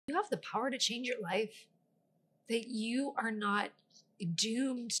have the power to change your life, that you are not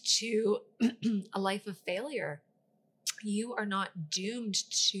doomed to a life of failure. You are not doomed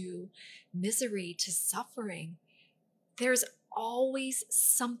to misery, to suffering. There's always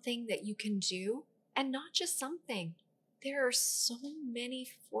something that you can do, and not just something. There are so many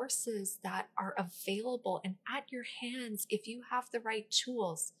forces that are available and at your hands if you have the right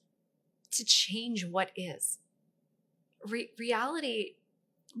tools to change what is. Reality,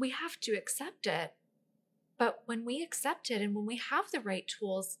 we have to accept it. But when we accept it and when we have the right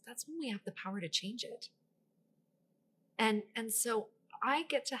tools, that's when we have the power to change it. And so I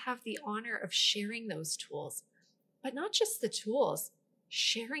get to have the honor of sharing those tools, but not just the tools,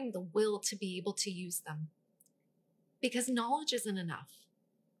 sharing the will to be able to use them. Because knowledge isn't enough.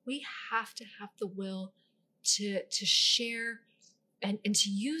 We have to have the will to share and to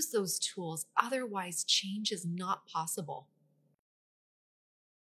use those tools. Otherwise, change is not possible.